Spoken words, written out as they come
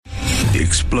The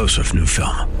explosive new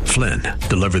film, Flynn,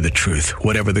 deliver the truth,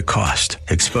 whatever the cost,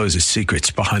 exposes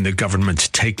secrets behind the government's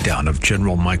takedown of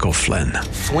General Michael Flynn.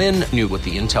 Flynn knew what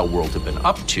the intel world had been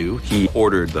up to. He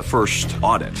ordered the first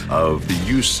audit of the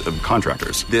use of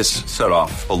contractors. This set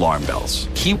off alarm bells.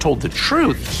 He told the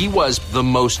truth. He was the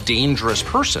most dangerous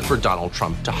person for Donald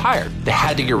Trump to hire. They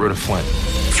had to get rid of Flynn.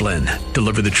 Flynn,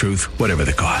 deliver the truth, whatever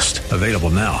the cost. Available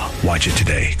now. Watch it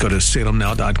today. Go to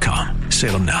salemnow.com.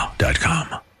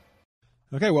 salemnow.com.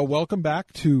 Okay, well, welcome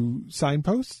back to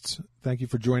Signposts. Thank you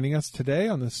for joining us today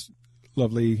on this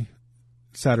lovely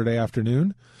Saturday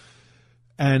afternoon.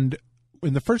 And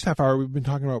in the first half hour, we've been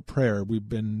talking about prayer. We've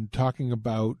been talking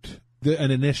about an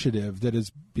initiative that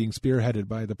is being spearheaded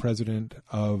by the president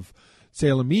of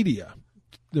Salem Media,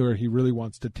 where he really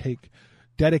wants to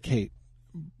dedicate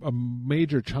a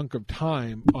major chunk of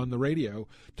time on the radio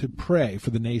to pray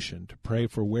for the nation, to pray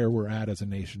for where we're at as a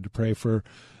nation, to pray for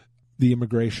the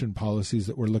immigration policies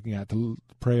that we're looking at, to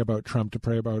pray about Trump, to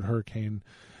pray about hurricane,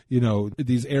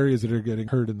 these areas that are getting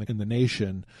hurt in the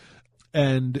nation.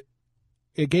 And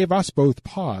it gave us both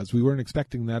pause. We weren't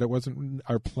expecting that. It wasn't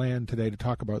our plan today to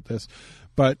talk about this,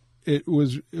 but it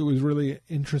was really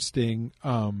interesting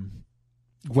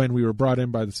when we were brought in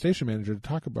by the station manager to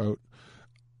talk about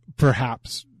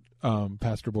perhaps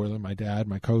Pastor Boylan, my dad,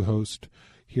 my co-host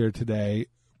here today,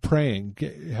 praying,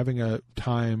 having a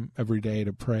time every day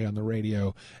to pray on the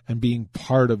radio and being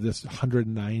part of this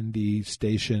 190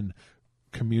 station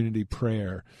community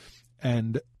prayer.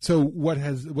 And so what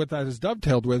that has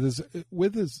dovetailed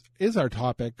is our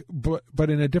topic, but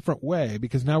in a different way,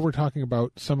 because now we're talking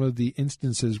about some of the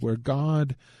instances where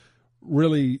God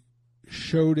really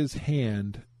showed his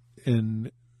hand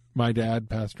in my dad,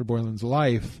 Pastor Boylan's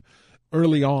life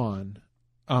early on,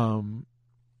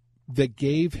 that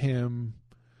gave him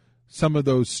some of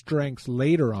those strengths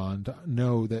later on to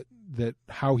know that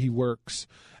how he works.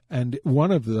 And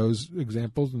one of those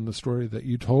examples in the story that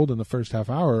you told in the first half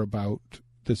hour about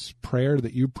this prayer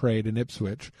that you prayed in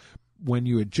Ipswich when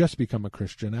you had just become a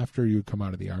Christian, after you had come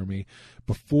out of the Army,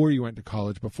 before you went to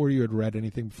college, before you had read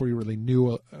anything, before you really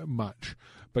knew much,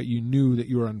 but you knew that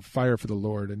you were on fire for the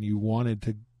Lord and you wanted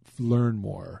to learn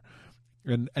more.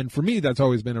 And for me, that's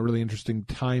always been a really interesting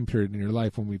time period in your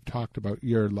life when we've talked about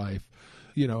your life,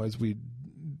 as we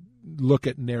look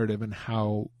at narrative and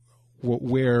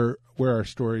where our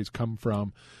stories come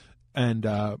from, and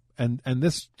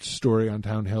this story on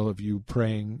Town Hill of you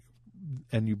praying,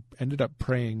 and you ended up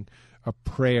praying a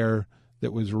prayer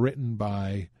that was written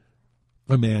by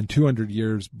a man 200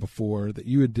 years before that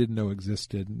you didn't know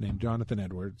existed, named Jonathan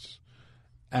Edwards,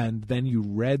 and then you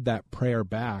read that prayer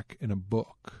back in a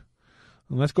book.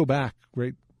 And let's go back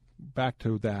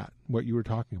to that, what you were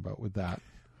talking about with that.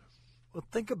 Well,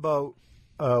 think about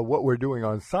what we're doing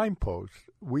on Signposts.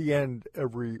 We end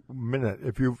every minute.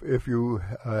 If you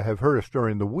have heard us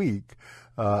during the week,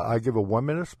 I give a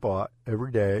 1-minute spot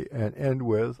every day and end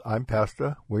with, I'm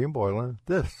Pastor William Boylan.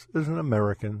 This is an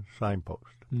American signpost.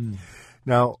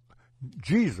 Now,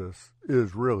 Jesus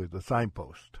is really the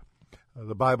signpost.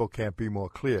 The Bible can't be more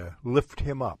clear. Lift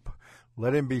him up.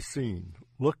 Let him be seen.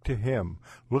 Look to him.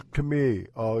 Look to me,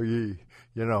 all ye.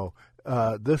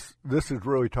 This is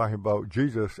really talking about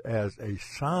Jesus as a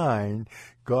sign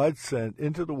God sent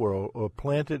into the world or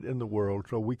planted in the world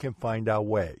so we can find our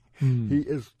way. He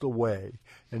is the way.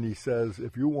 And he says,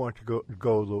 if you want to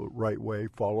go the right way,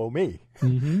 follow me.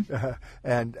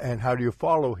 And how do you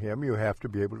follow him? You have to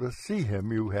be able to see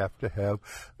him. You have to have,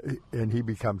 and he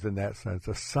becomes in that sense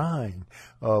a sign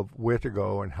of where to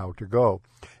go and how to go.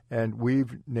 And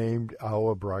we've named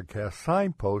our broadcast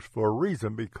Signpost for a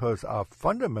reason, because our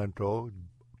fundamental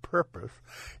purpose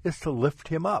is to lift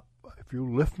him up. If you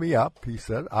lift me up, he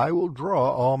said, I will draw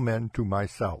all men to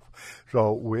myself.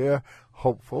 So we're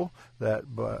hopeful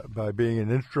that by being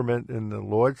an instrument in the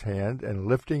Lord's hand and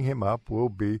lifting him up, we'll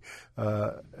be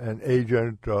an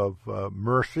agent of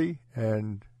mercy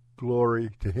and glory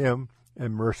to him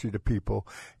and mercy to people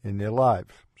in their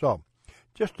lives.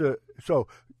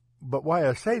 But why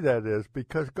I say that is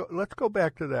because let's go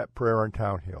back to that prayer on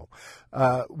Town Hill.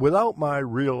 Without my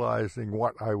realizing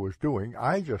what I was doing,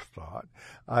 I just thought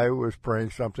I was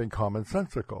praying something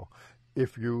commonsensical.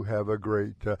 If you have a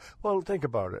great, think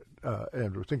about it,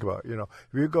 Andrew, think about it.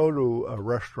 If you go to a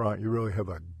restaurant, you really have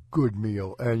a good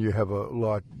meal and you have a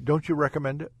lot, don't you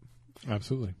recommend it?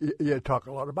 Absolutely. You talk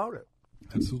a lot about it.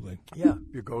 Absolutely. Yeah.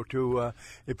 You go to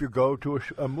if you go to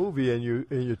a movie and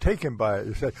you're taken by it,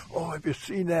 you say, "Oh, have you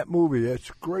seen that movie? It's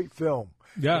a great film."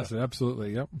 Yes,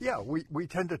 absolutely. Yep. Yeah, we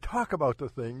tend to talk about the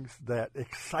things that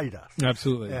excite us.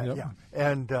 Absolutely. Yeah.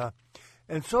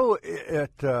 And so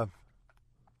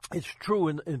it's true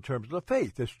in terms of the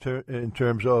faith. It's in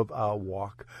terms of our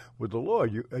walk with the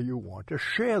Lord. You want to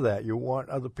share that. You want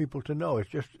other people to know. It's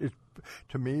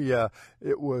to me,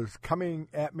 it was coming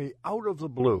at me out of the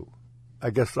blue. I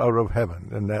guess out of heaven,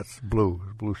 and that's blue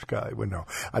sky. Well, no,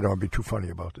 I don't want to be too funny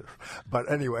about this.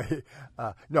 But anyway,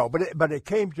 no, but it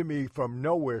came to me from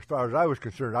nowhere as far as I was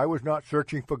concerned. I was not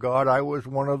searching for God. I was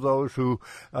one of those who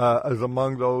is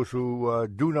among those who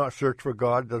do not search for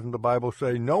God. Doesn't the Bible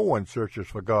say no one searches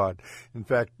for God? In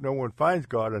fact, no one finds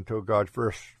God until God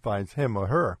first finds him or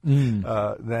her.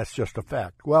 That's just a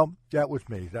fact. Well, that was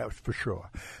me. That was for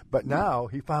sure. But now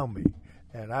he found me,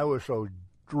 and I was so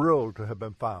thrilled to have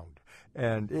been found.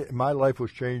 And my life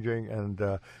was changing,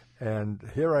 and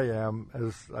here I am,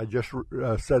 as I just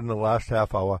said in the last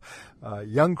half hour,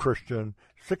 young Christian,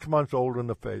 6 months old in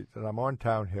the faith, and I'm on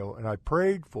Town Hill, and I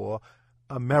prayed for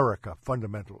America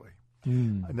fundamentally.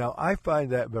 Now, I find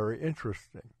that very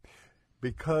interesting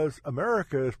because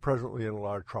America is presently in a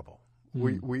lot of trouble.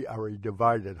 We are a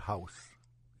divided house,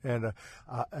 and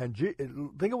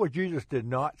think of what Jesus did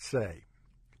not say.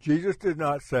 Jesus did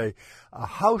not say, a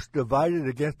house divided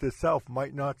against itself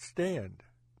might not stand.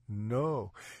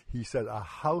 No. He said, a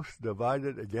house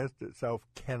divided against itself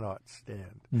cannot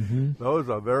stand.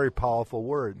 Those are very powerful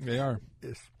words. They are.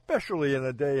 Especially in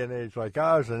a day and age like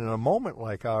ours and in a moment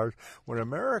like ours when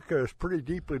America is pretty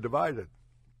deeply divided.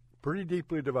 Pretty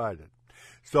deeply divided.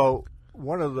 So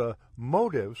one of the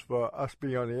motives for us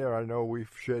being on the air, I know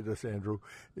we've shared this, Andrew,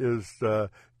 is to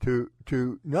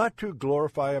not to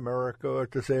glorify America or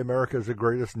to say America is the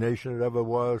greatest nation it ever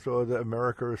was or that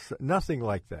America is nothing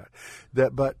like that.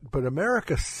 But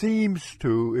America seems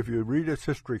to, if you read its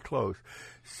history close,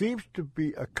 seems to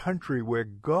be a country where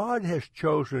God has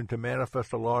chosen to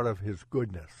manifest a lot of his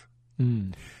goodness.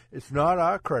 It's not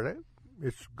our credit,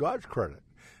 it's God's credit.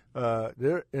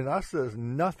 In us there's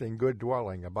nothing good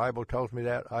dwelling. The Bible tells me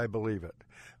that. I believe it.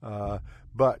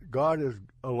 But God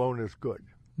alone is good.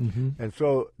 And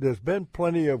so there's been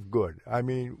plenty of good. I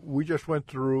mean, we just went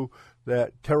through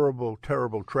that terrible,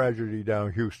 terrible tragedy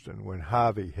down Houston when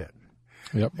Harvey hit.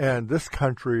 Yep. And this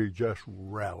country just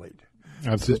rallied.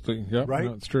 Absolutely. Yeah, right?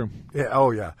 No, it's true. Yeah. Oh,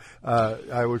 yeah.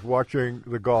 I was watching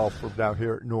the golf from down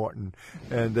here at Norton,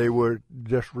 and they were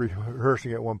just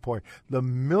rehearsing at one point the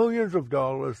millions of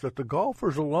dollars that the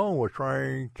golfers alone were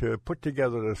trying to put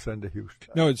together to send to Houston.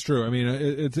 No, it's true. I mean,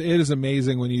 it is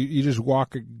amazing when you just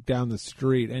walk down the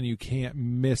street and you can't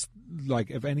miss, like,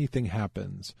 if anything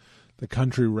happens, the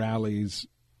country rallies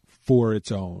for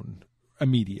its own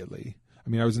immediately. I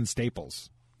mean, I was in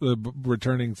Staples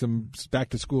returning some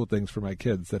back-to-school things for my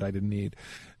kids that I didn't need,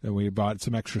 and we bought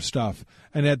some extra stuff.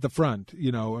 And at the front,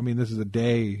 I mean, this is a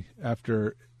day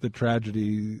after the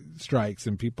tragedy strikes,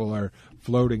 and people are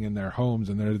floating in their homes,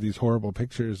 and there are these horrible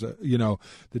pictures,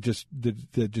 that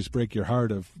just break your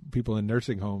heart of people in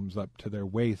nursing homes up to their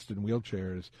waist in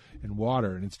wheelchairs in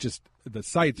water, and it's just the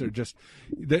sights are just,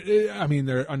 I mean,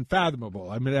 they're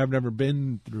unfathomable. I mean, I've never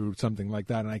been through something like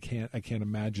that, and I can't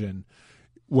imagine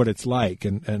what it's like,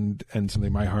 and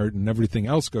something my heart and everything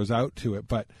else goes out to it.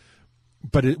 But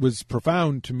it was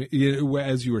profound to me.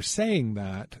 As you were saying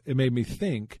that, it made me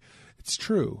think, it's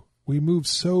true. We move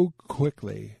so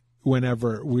quickly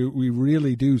whenever we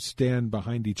really do stand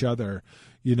behind each other,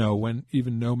 when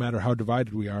even no matter how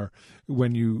divided we are,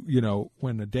 when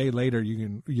when a day later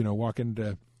you can, walk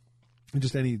into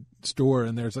just any store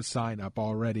and there's a sign up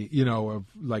already,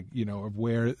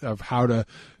 of how to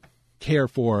care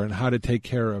for and how to take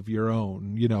care of your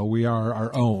own. We are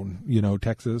our own,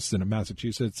 Texas and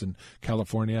Massachusetts and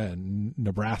California and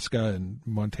Nebraska and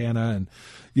Montana, and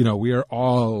we are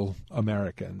all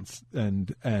Americans,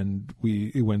 and we,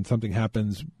 when something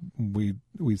happens, we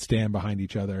stand behind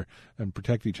each other and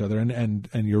protect each other, and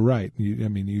you're right.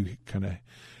 You kind of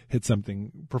hit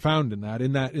something profound in that,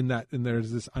 and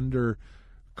there's this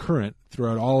undercurrent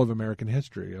throughout all of American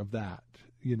history of that,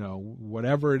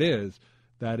 whatever it is,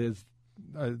 that is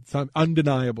some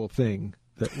undeniable thing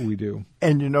that we do.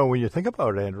 And when you think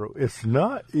about it, Andrew, it's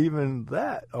not even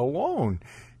that alone.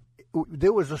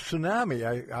 There was a tsunami.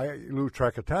 I lose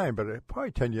track of time, but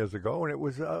probably 10 years ago, and it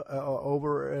was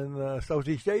over in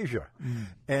Southeast Asia.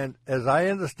 And as I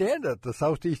understand it, the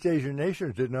Southeast Asian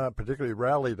nations did not particularly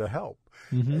rally to help.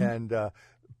 And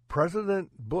President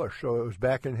Bush, so it was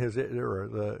back in his era,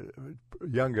 the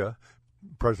younger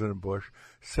President Bush,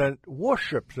 sent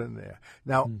warships in there.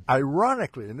 Now,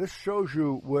 ironically, and this shows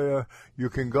you where you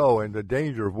can go and the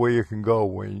danger of where you can go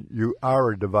when you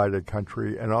are a divided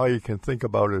country and all you can think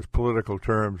about is political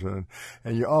terms, and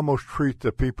you almost treat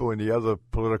the people in the other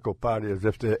political party as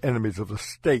if they're enemies of the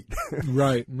state.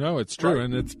 Right. No, it's true,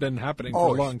 and it's been happening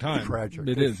for a long time. It's tragic.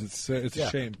 It is. It's a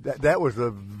shame. That was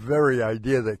the very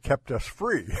idea that kept us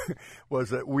free, was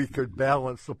that we could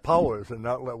balance the powers and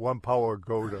not let one power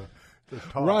go to the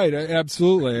top. Right.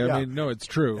 Absolutely. Yeah. I mean, no, it's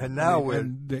true. And now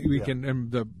we can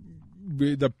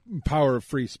the power of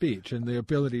free speech and the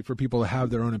ability for people to have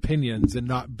their own opinions and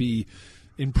not be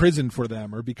imprisoned for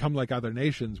them or become like other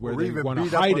nations where they want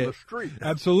to hide it. The street.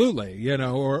 Absolutely,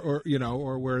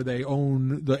 or where they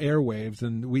own the airwaves,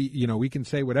 and we can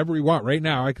say whatever we want right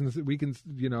now. We can,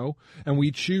 and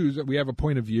we choose. We have a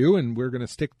point of view, and we're going to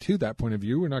stick to that point of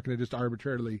view. We're not going to just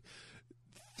arbitrarily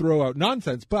throw out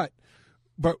nonsense, but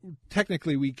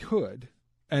technically we could,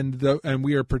 and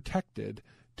we are protected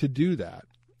to do that,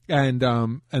 and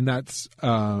that's.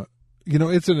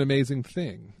 It's an amazing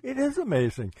thing. It is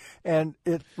amazing. And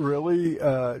it really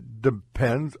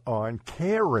depends on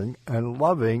caring and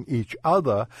loving each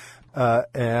other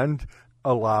and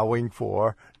allowing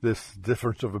for this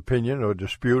difference of opinion or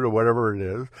dispute or whatever it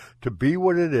is to be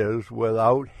what it is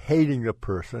without hating the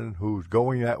person who's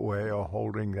going that way or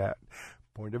holding that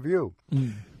point of view.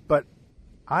 But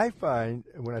I find,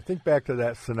 when I think back to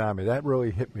that tsunami, that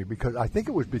really hit me because I think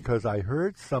it was because I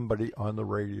heard somebody on the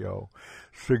radio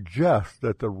suggest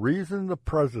that the reason the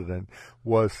president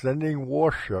was sending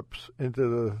warships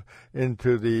into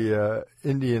the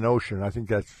Indian Ocean, I think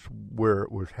that's where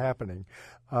it was happening,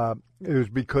 it was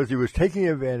because he was taking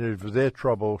advantage of their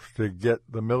troubles to get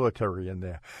the military in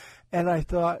there. And I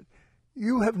thought,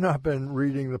 you have not been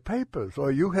reading the papers or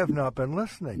you have not been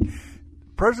listening.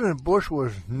 President Bush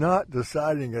was not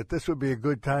deciding that this would be a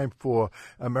good time for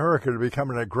America to become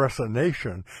an aggressor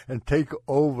nation and take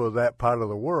over that part of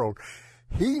the world.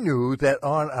 He knew that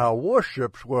on our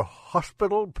warships were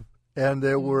hospitals and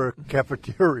there were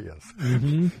cafeterias.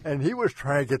 And he was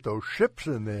trying to get those ships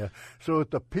in there so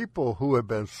that the people who had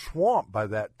been swamped by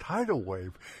that tidal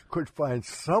wave could find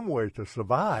some way to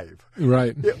survive.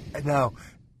 Right. Now,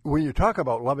 when you talk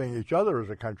about loving each other as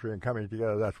a country and coming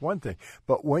together, that's one thing.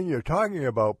 But when you're talking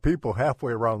about people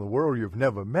halfway around the world you've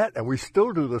never met, and we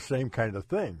still do the same kind of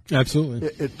thing. Absolutely.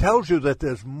 It tells you that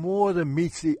there's more than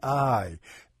meets the eye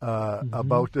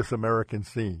about this American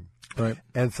scene. Right.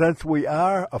 And since we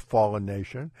are a fallen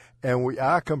nation, and we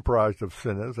are comprised of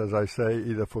sinners, as I say,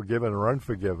 either forgiven or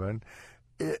unforgiven,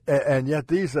 and yet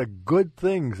these are good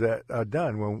things that are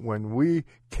done when we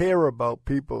care about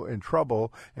people in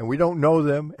trouble and we don't know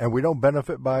them and we don't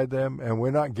benefit by them and we're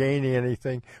not gaining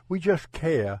anything. We just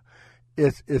care.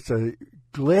 It's a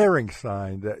glaring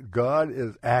sign that God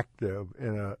is active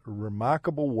in a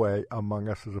remarkable way among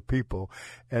us as a people.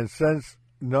 And since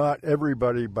not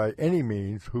everybody by any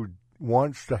means who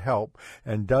wants to help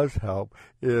and does help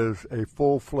is a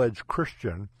full-fledged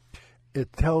Christian,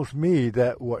 it tells me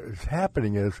that what is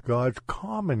happening is God's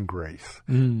common grace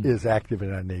is active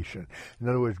in our nation. In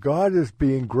other words, God is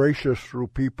being gracious through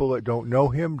people that don't know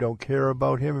him, don't care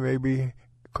about him, maybe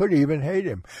could even hate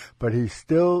him. But he's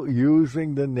still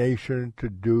using the nation to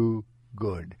do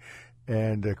good.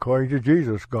 And according to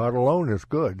Jesus, God alone is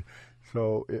good.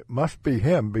 So it must be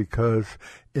him because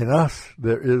in us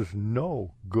there is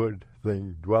no good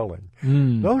thing dwelling.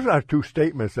 Those are two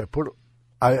statements that put,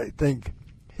 I think,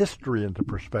 history into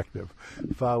perspective,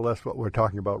 far less what we're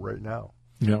talking about right now.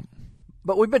 Yeah.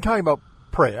 But we've been talking about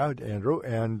prayer, Andrew,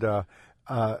 and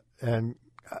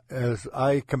as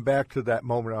I come back to that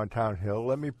moment on Town Hill,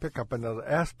 let me pick up another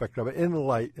aspect of it in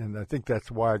light, and I think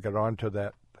that's why I got onto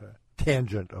that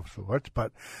tangent of sorts,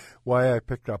 but why I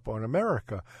picked up on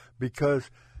America,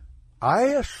 because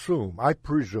I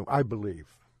presume, I believe,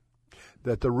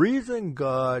 that the reason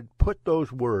God put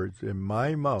those words in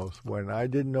my mouth when I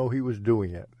didn't know he was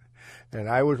doing it, and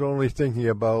I was only thinking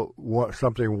about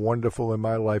something wonderful in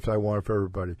my life I wanted for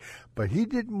everybody, but he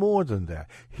did more than that.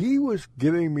 He was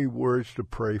giving me words to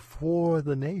pray for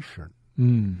the nation.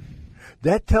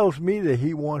 That tells me that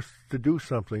he wants to do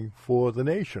something for the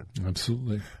nation.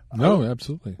 Absolutely. No,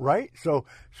 absolutely. Right? So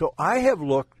I have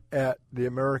looked at the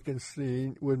American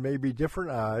scene with maybe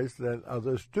different eyes than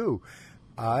others do.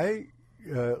 I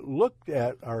looked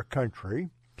at our country,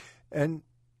 and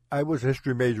I was a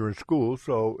history major in school,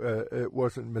 so it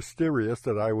wasn't mysterious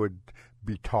that I would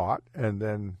be taught and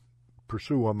then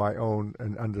pursue on my own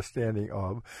an understanding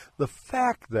of the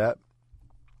fact that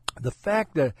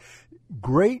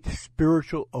great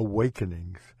spiritual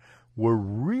awakenings were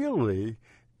really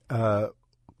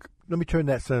let me turn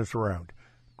that sentence around.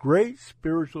 Great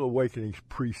spiritual awakenings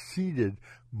preceded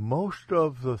most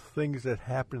of the things that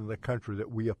happen in the country that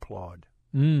we applaud.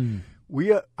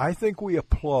 I think we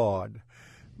applaud,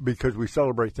 because we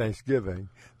celebrate Thanksgiving,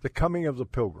 the coming of the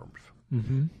Pilgrims.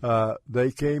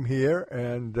 They came here,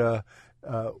 and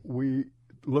we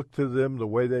looked to them, the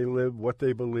way they lived, what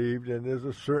they believed, and there's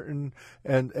a certain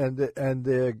and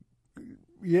they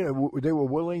were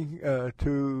willing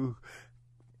to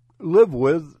live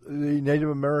with the Native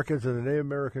Americans, and the Native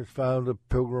Americans found the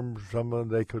Pilgrims someone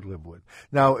they could live with.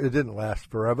 Now, it didn't last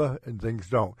forever, and things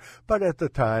don't. But at the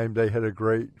time, they had a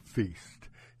great feast.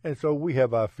 And so we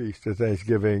have our feast of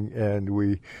Thanksgiving, and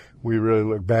we really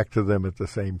look back to them at the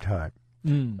same time.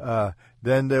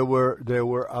 Then there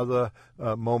were other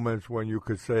moments when you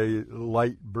could say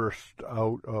light burst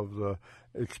out of the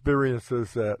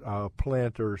experiences that our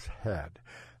planters had.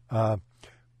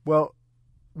 Well,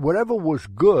 whatever was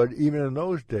good, even in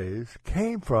those days,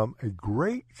 came from a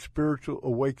great spiritual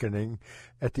awakening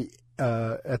at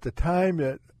the time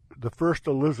that the first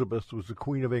Elizabeth was the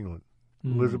Queen of England,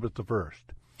 Elizabeth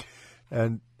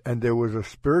I, and there was a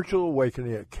spiritual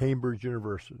awakening at Cambridge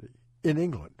University in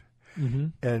England,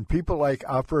 and people like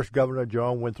our first governor,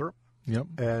 John Winthrop,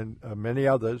 and many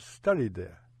others studied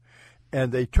there,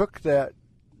 and they took that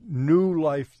new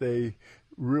life they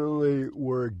really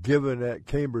were given at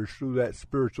Cambridge through that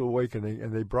spiritual awakening,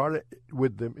 and they brought it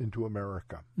with them into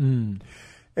America.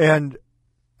 And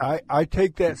I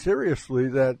take that seriously,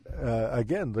 that,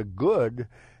 again, the good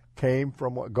came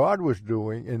from what God was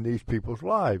doing in these people's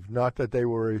lives. Not that they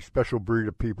were a special breed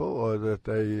of people or that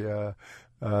they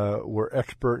were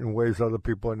expert in ways other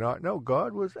people are not. No,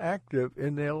 God was active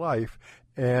in their life,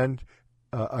 and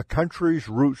a country's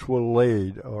roots were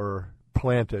laid or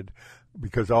planted,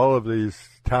 because all of these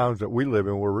towns that we live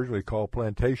in were originally called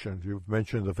plantations. You've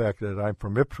mentioned the fact that I'm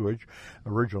from Ipswich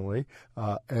originally,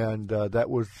 and that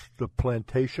was the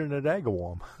plantation at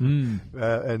Agawam.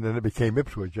 And then it became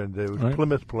Ipswich, and there was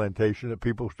Plymouth Plantation that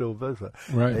people still visit.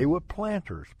 They were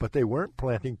planters, but they weren't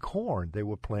planting corn. They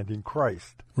were planting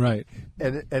Christ. And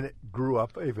it grew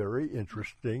up a very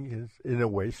interesting, in a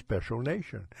way, special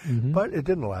nation. But it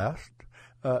didn't last.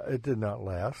 It did not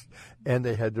last. And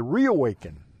they had to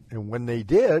reawaken. And when they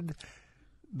did,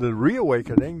 the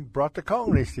reawakening brought the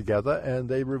colonies together, and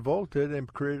they revolted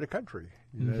and created a country,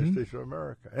 the United States of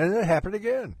America. And it happened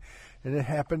again. And it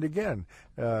happened again.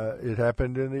 It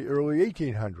happened in the early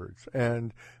 1800s.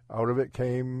 And out of it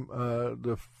came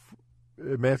the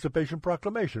Emancipation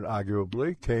Proclamation,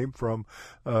 arguably, came from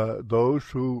those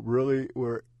who really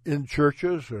were in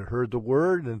churches and heard the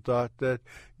word and thought that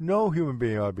no human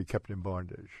being ought to be kept in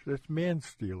bondage. That's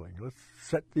man-stealing.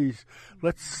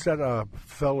 Let's set our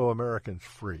fellow Americans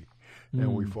free.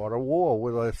 And we fought a war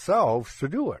with ourselves to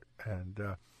do it. And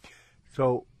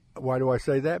so why do I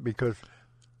say that? Because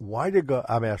why did God,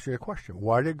 I'm asking a question,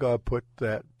 why did God put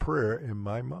that prayer in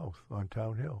my mouth on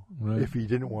Town Hill if he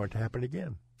didn't want it to happen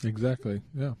again? Exactly,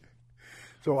 yeah.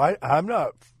 So I'm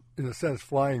not, in a sense,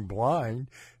 flying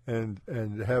blind and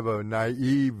have a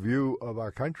naive view of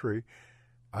our country.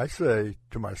 I say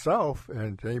to myself,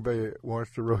 and to anybody that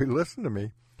wants to really listen to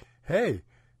me, hey,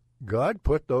 God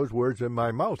put those words in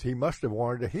my mouth. He must have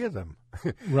wanted to hear them.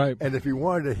 And if he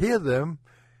wanted to hear them,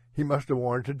 he must have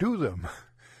wanted to do them,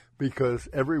 because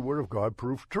every word of God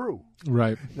proves true.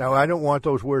 Now, I don't want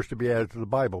those words to be added to the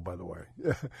Bible, by the way.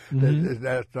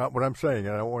 That's not what I'm saying.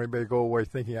 And I don't want anybody to go away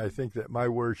thinking I think that my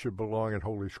words should belong in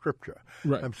Holy Scripture.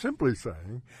 I'm simply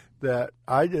saying that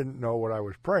I didn't know what I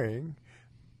was praying.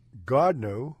 God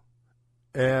knew.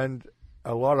 And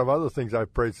a lot of other things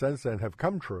I've prayed since then have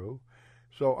come true.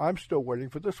 So I'm still waiting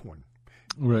for this one.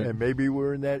 And maybe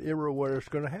we're in that era where it's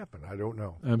going to happen. I don't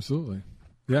know. Absolutely.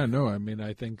 Yeah, no, I mean,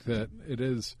 I think that it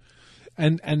is,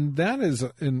 and that is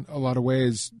in a lot of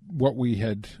ways what we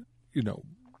had,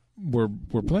 we're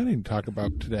planning to talk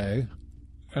about today,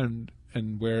 and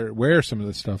where some of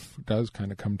this stuff does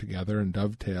kind of come together and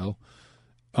dovetail,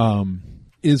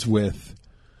 is with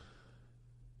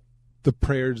the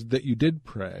prayers that you did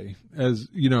pray. As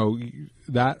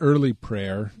that early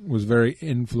prayer was very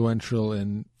influential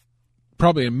in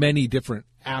probably in many different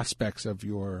aspects of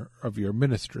your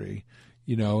ministry.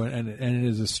 And it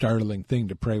is a startling thing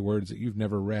to pray words that you've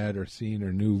never read or seen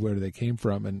or knew where they came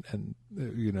from, and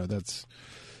that's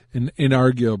an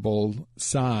inarguable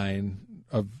sign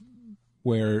of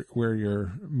where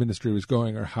your ministry was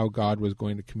going or how God was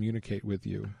going to communicate with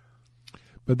you.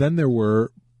 But then there was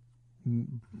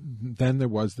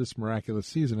this miraculous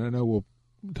season. I know we'll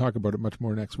talk about it much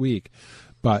more next week,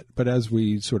 but as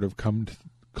we sort of come to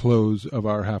close of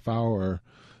our half hour,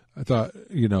 I thought,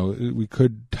 we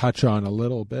could touch on a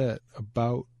little bit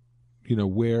about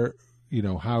where,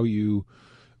 how you,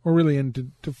 or really,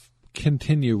 and to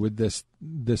continue with this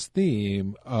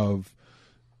theme of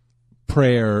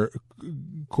prayer,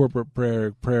 corporate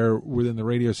prayer within the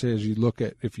radio station. As you look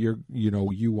at, if you're,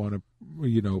 you want to,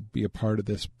 be a part of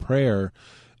this prayer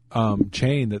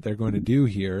chain that they're going to do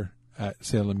here at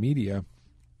Salem Media,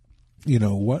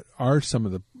 what are some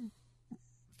of the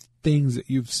things that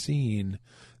you've seen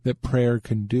that prayer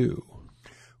can do?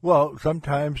 Well,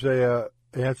 sometimes they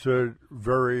answer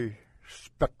very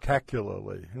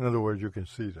spectacularly. In other words, you can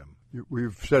see them.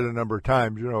 We've said a number of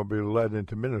times, be led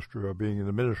into ministry or being in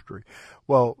the ministry.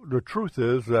 Well, the truth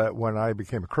is that when I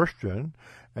became a Christian,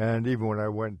 and even when I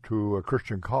went to a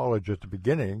Christian college at the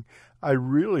beginning, I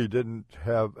really didn't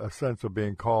have a sense of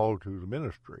being called to the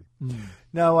ministry.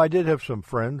 Now, I did have some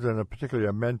friends, and particularly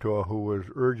a mentor who was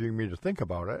urging me to think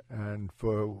about it, and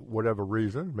for whatever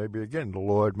reason, maybe again, the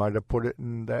Lord might have put it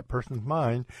in that person's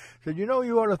mind, said, you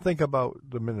ought to think about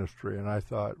the ministry. And I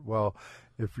thought, well,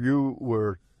 if you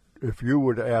were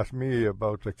to ask me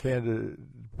about the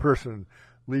person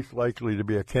least likely to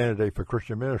be a candidate for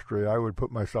Christian ministry, I would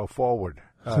put myself forward.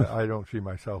 I don't see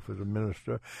myself as a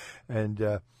minister.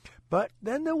 But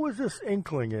then there was this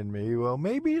inkling in me, well,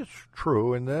 maybe it's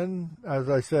true. And then, as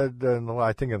I said,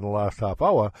 I think in the last half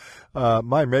hour,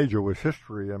 my major was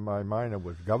history and my minor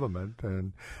was government.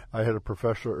 And I had a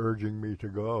professor urging me to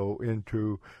go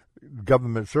into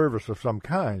government service of some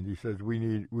kind. He says, we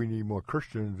need more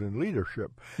Christians in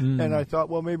leadership. And I thought,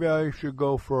 well, maybe I should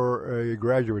go for a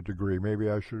graduate degree. Maybe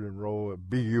I should enroll at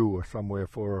BU or somewhere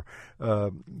for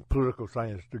a political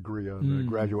science degree on the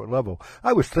graduate level.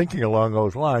 I was thinking along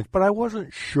those lines, but I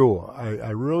wasn't sure.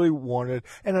 I really wanted,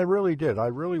 and I really did. I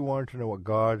really wanted to know what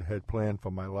God had planned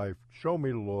for my life. Show me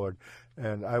the Lord,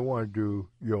 and I want to do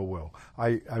your will.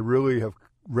 I really have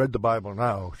read the Bible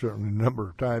now, certainly a number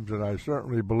of times, and I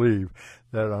certainly believe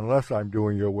that unless I'm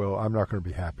doing your will, I'm not going to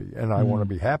be happy. And I want to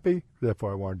be happy,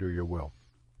 therefore I want to do your will.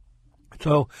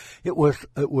 So it was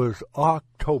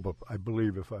October, I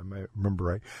believe, if I may remember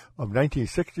right, of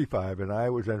 1965, and I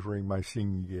was entering my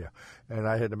senior year, and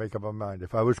I had to make up my mind.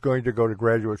 If I was going to go to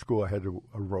graduate school, I had to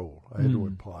enroll. I had to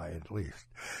apply at least.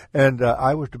 And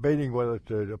I was debating whether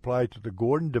to apply to the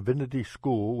Gordon Divinity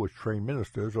School, which trained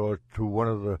ministers, or to one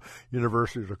of the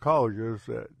universities or colleges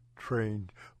that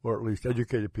trained or at least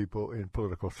educated people in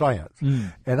political science.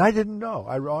 And I didn't know.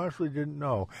 I honestly didn't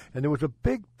know. And there was a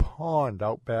big pond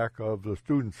out back of the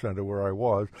student center where I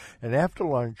was. And after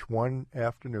lunch one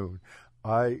afternoon,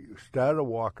 I started to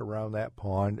walk around that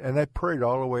pond, and I prayed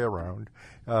all the way around.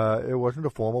 It wasn't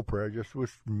a formal prayer, just was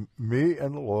me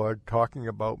and the Lord talking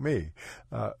about me.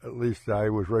 At least I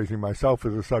was raising myself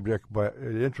as a subject, but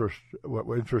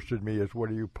what interested me is, what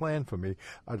do you plan for me?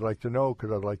 I'd like to know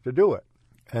because I'd like to do it.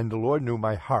 And the Lord knew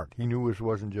my heart. He knew it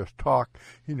wasn't just talk.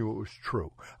 He knew it was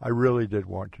true. I really did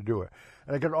want to do it.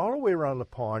 And I got all the way around the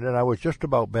pond, and I was just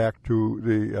about back to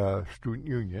the student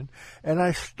union, and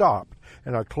I stopped.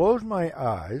 And I closed my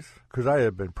eyes, because I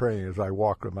had been praying as I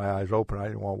walked with my eyes open. I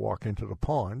didn't want to walk into the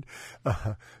pond.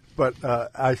 But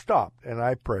I stopped, and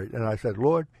I prayed, and I said,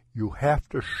 Lord, you have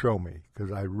to show me,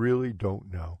 because I really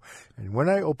don't know. And when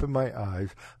I opened my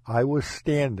eyes, I was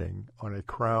standing on a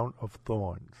crown of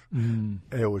thorns. And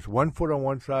it was 1 foot on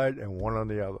one side and one on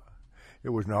the other. It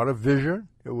was not a vision.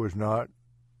 It was not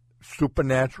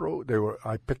supernatural.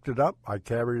 I picked it up. I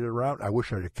carried it around. I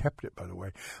wish I'd have kept it, by the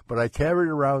way. But I carried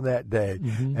it around that day,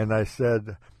 and I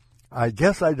said, I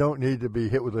guess I don't need to be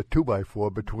hit with a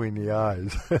 2x4 between the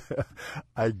eyes.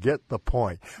 I get the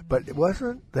point. But it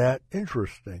wasn't that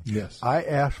interesting. Yes. I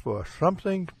asked for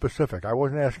something specific. I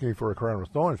wasn't asking for a crown of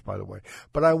thorns, by the way.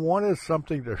 But I wanted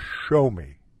something to show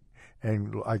me.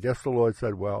 And I guess the Lord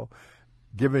said, well,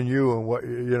 given you and what,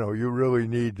 you really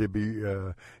need to be,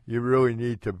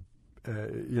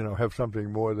 have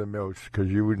something more than most, because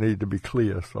you would need to be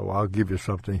clear. So I'll give you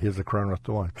something. Here's a crown of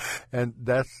thorns. And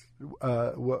that's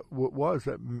what was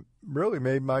that really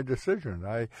made my decision.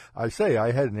 I say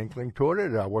I had an inkling toward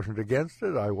it. I wasn't against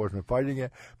it. I wasn't fighting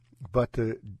it. But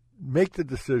to make the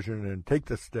decision and take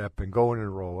the step and go and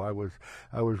enroll, I was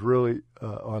really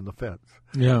on the fence.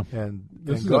 Yeah. And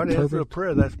God answered the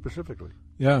prayer that specifically.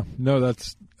 Yeah, no,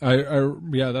 that's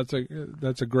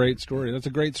a great story. That's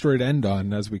a great story to end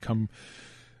on as we come.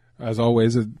 As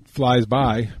always, it flies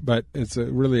by, but it's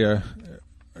really a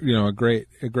great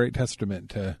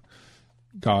testament to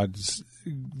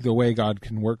the way God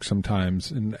can work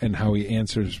sometimes, and how He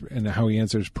answers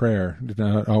prayer. It's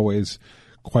not always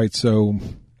quite so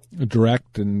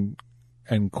direct and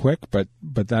quick, but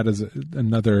that is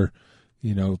another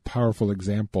powerful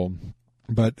example.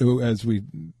 But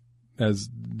as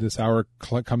this hour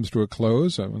comes to a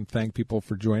close, I want to thank people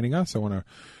for joining us. I want to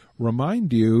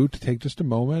remind you to take just a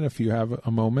moment, if you have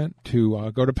a moment,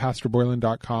 to go to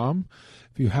PastorBoylan.com.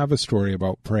 If you have a story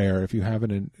about prayer, if you have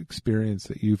an experience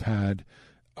that you've had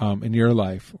in your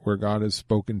life where God has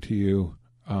spoken to you,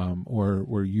 or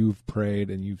where you've prayed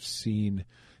and you've seen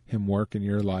him work in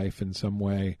your life in some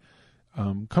way,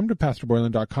 come to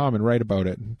PastorBoylan.com and write about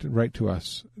it. Write to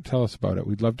us. Tell us about it.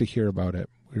 We'd love to hear about it.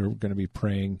 We're going to be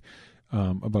praying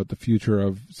about the future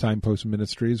of Signpost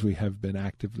Ministries. We have been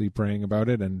actively praying about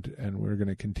it, and we're going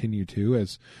to continue to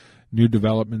as new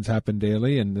developments happen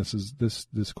daily. And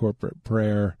this corporate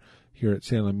prayer here at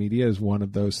Salem Media is one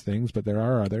of those things, but there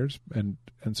are others. And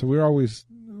so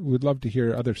we'd love to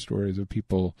hear other stories of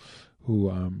people who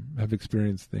have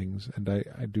experienced things. And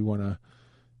I do want to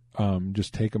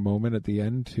just take a moment at the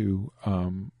end to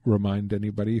remind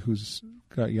anybody who's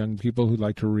got young people who'd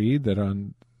like to read that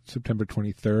on September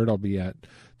 23rd, I'll be at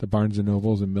the Barnes &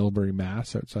 Nobles in Millbury,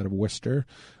 Mass, outside of Worcester,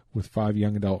 with 5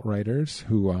 young adult writers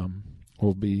who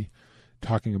will be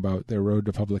talking about their road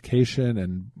to publication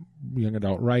and young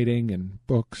adult writing and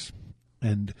books.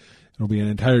 And it'll be an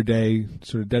entire day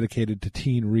sort of dedicated to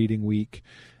Teen Reading Week.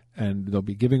 And they'll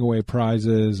be giving away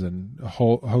prizes and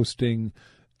hosting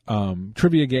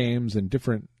trivia games and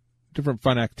different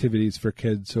fun activities for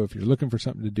kids. So if you're looking for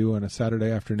something to do on a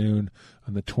Saturday afternoon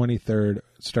on the 23rd, it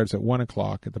starts at 1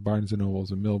 o'clock at the Barnes &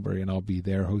 Nobles in Millbury, and I'll be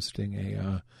there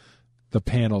hosting the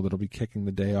panel that'll be kicking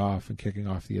the day off and kicking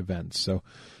off the events. So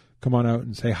come on out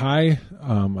and say hi.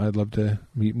 I'd love to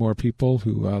meet more people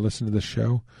who listen to this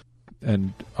show.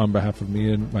 And on behalf of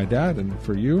me and my dad, and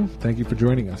for you, thank you for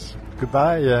joining us.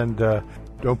 Goodbye, and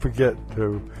don't forget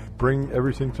to bring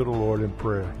everything to the Lord in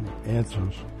prayer. He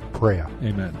answers prayer.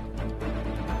 Amen.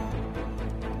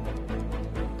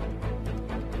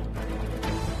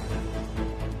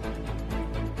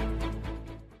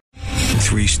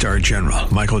 Three-star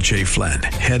General Michael J. Flynn,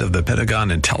 head of the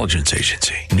Pentagon Intelligence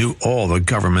Agency, knew all the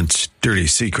government's dirty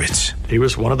secrets. He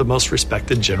was one of the most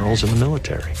respected generals in the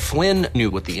military. Flynn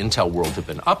knew what the intel world had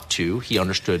been up to. He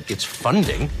understood its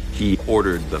funding. He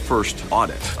ordered the first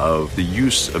audit of the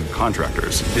use of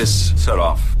contractors. This set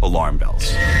off alarm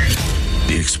bells.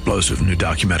 The explosive new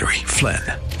documentary, Flynn,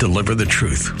 Deliver the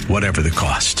Truth, Whatever the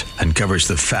Cost, uncovers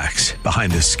the facts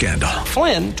behind this scandal.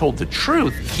 Flynn told the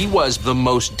truth. He was the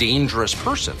most dangerous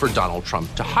person for Donald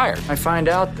Trump to hire. I find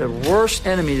out the worst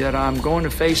enemy that I'm going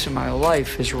to face in my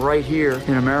life is right here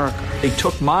in America. They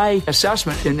took my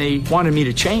assessment and they wanted me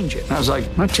to change it. And I was like,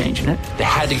 I'm not changing it. They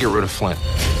had to get rid of Flynn.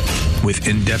 With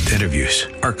in-depth interviews,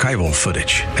 archival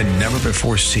footage, and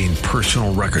never-before-seen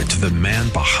personal records of the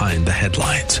man behind the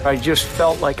headlines. I just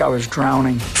felt like I was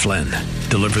drowning. Flynn,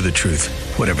 Deliver the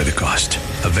Truth, Whatever the Cost.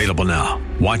 Available now.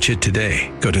 Watch it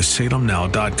today. Go to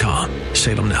salemnow.com.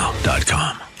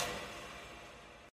 salemnow.com.